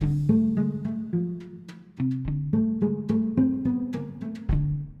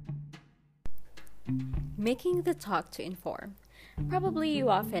Making the talk to inform. Probably you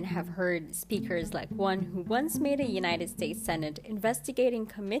often have heard speakers like one who once made a United States Senate investigating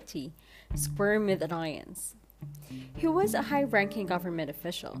committee squirm with annoyance. He was a high ranking government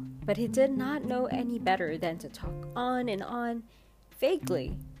official, but he did not know any better than to talk on and on,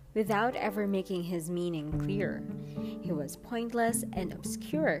 vaguely, without ever making his meaning clear. He was pointless and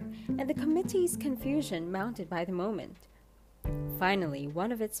obscure, and the committee's confusion mounted by the moment. Finally,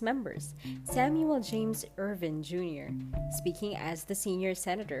 one of its members, Samuel James Ervin Jr., speaking as the senior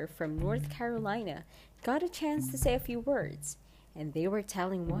senator from North Carolina, got a chance to say a few words, and they were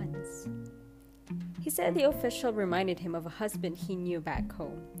telling ones. He said the official reminded him of a husband he knew back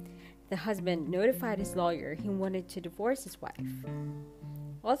home. The husband notified his lawyer he wanted to divorce his wife.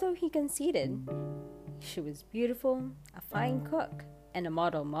 Although he conceded, she was beautiful, a fine cook, and a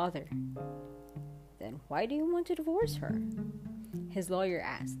model mother. Then why do you want to divorce her? His lawyer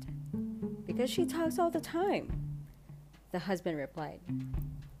asked. Because she talks all the time. The husband replied.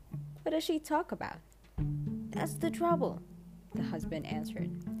 What does she talk about? That's the trouble, the husband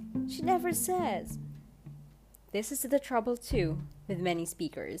answered. She never says. This is the trouble too with many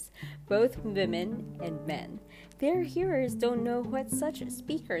speakers, both women and men. Their hearers don't know what such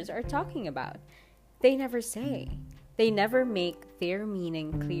speakers are talking about. They never say. They never make their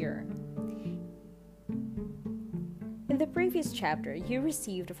meaning clear. In the previous chapter, you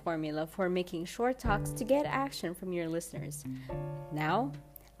received a formula for making short talks to get action from your listeners. Now,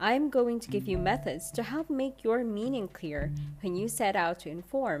 I am going to give you methods to help make your meaning clear when you set out to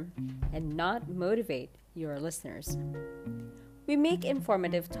inform and not motivate your listeners. We make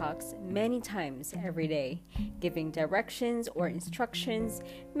informative talks many times every day, giving directions or instructions,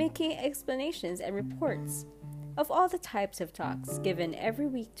 making explanations and reports. Of all the types of talks given every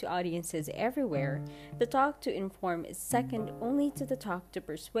week to audiences everywhere, the talk to inform is second only to the talk to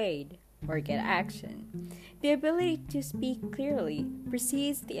persuade or get action. The ability to speak clearly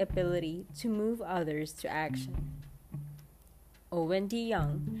precedes the ability to move others to action. Owen D.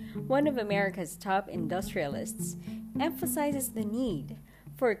 Young, one of America's top industrialists, emphasizes the need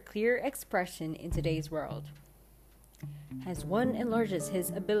for clear expression in today's world. As one enlarges his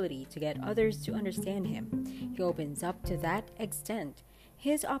ability to get others to understand him, he opens up to that extent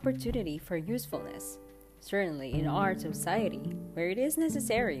his opportunity for usefulness. Certainly in our society, where it is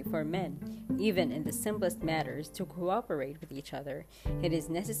necessary for men, even in the simplest matters, to cooperate with each other, it is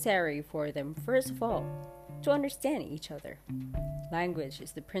necessary for them, first of all, to understand each other. Language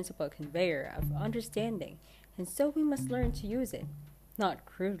is the principal conveyor of understanding, and so we must learn to use it, not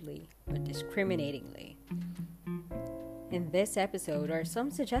crudely, but discriminatingly. In this episode are some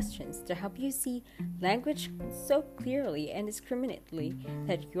suggestions to help you see language so clearly and discriminately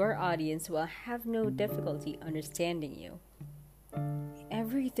that your audience will have no difficulty understanding you.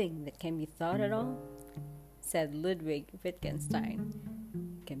 Everything that can be thought at all, said Ludwig Wittgenstein,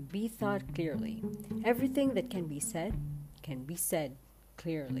 can be thought clearly. Everything that can be said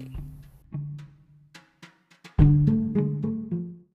clearly.